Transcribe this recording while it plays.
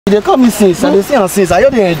They come me since, and they see and since. I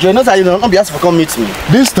don't enjoy. Not that you don't be asked for come meet me.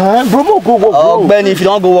 This time, bro, go work. Oh, Ben, if you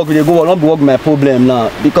don't go work, we go work. Don't be work my problem now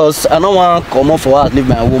because I don't want to come out for her to leave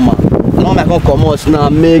my woman. I don't want to come out now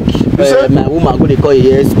make my woman go to call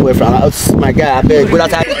yes boyfriend. My guy, I beg. Go that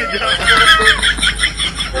time.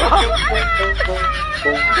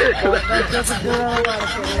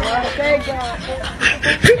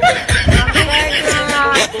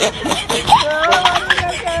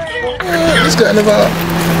 This guy never.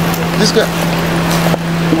 This guy.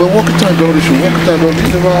 We're walking time down the show. Walking time down. He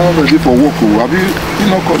never ready for work. Have you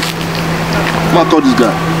not called? Man, call this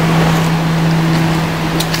guy.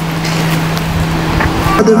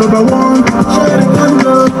 The number one,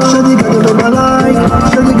 Shady got the number line,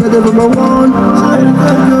 Shady got the number one,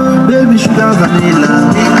 baby sugar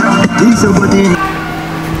vanilla, this your body.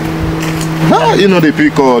 Nah, you know the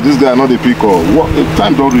pick up. This guy not the pick up. What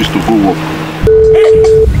time don't reach to go work?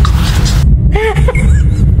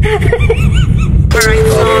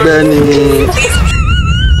 Benny,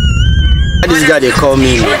 this guy they call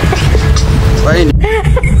me.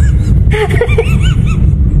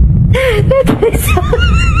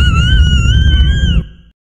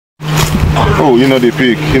 Oh, you know the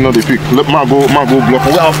pick. You know the pick. Let man go block.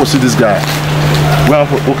 We have to see this guy.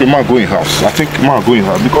 Okay, man go in house. I think man go in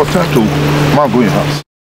house because time to man go in house.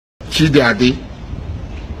 Chidadi,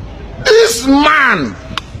 this man.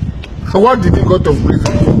 What did he go to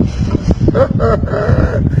prison?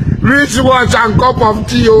 Rich watch and cup of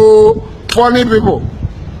tea, oh, funny people.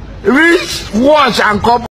 Rich watch and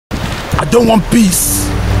cup. I don't want peace.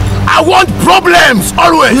 I want problems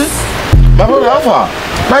always. My brother, how far?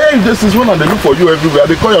 My this is one and they look for you everywhere.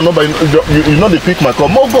 They call your number. You know they pick my call.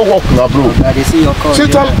 More go work now, bro. They see your call.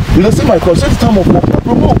 You see my call. See time of work,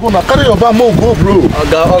 bro. More go now. Carry your bag. More go, bro.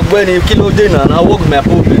 When you kilo dinner, I work my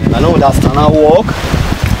problem. I know understand. I work.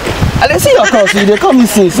 I dey see your calls, they come me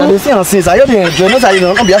since, and they see and since. I don't enjoy. Not that you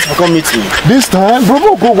don't be asked for come meet me. This time, bro,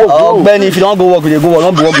 go work. Oh, Ben, if you don't go work, we go work.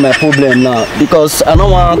 Don't be work my problem now because I don't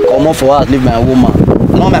want to come out for her to leave my woman.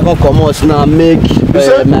 I don't want to come out now make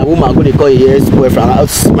my woman go to call yes boyfriend.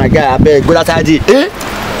 My guy, I beg. Go that ID.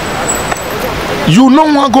 You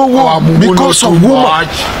don't want to go work because of woman.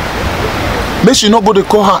 Make she not go to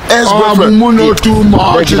call her ex-boyfriend. Too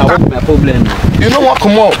much. I work my problem. You know what?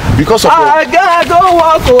 Come on, because of I gotta go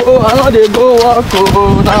walk. I know they go walk.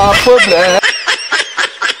 No problem.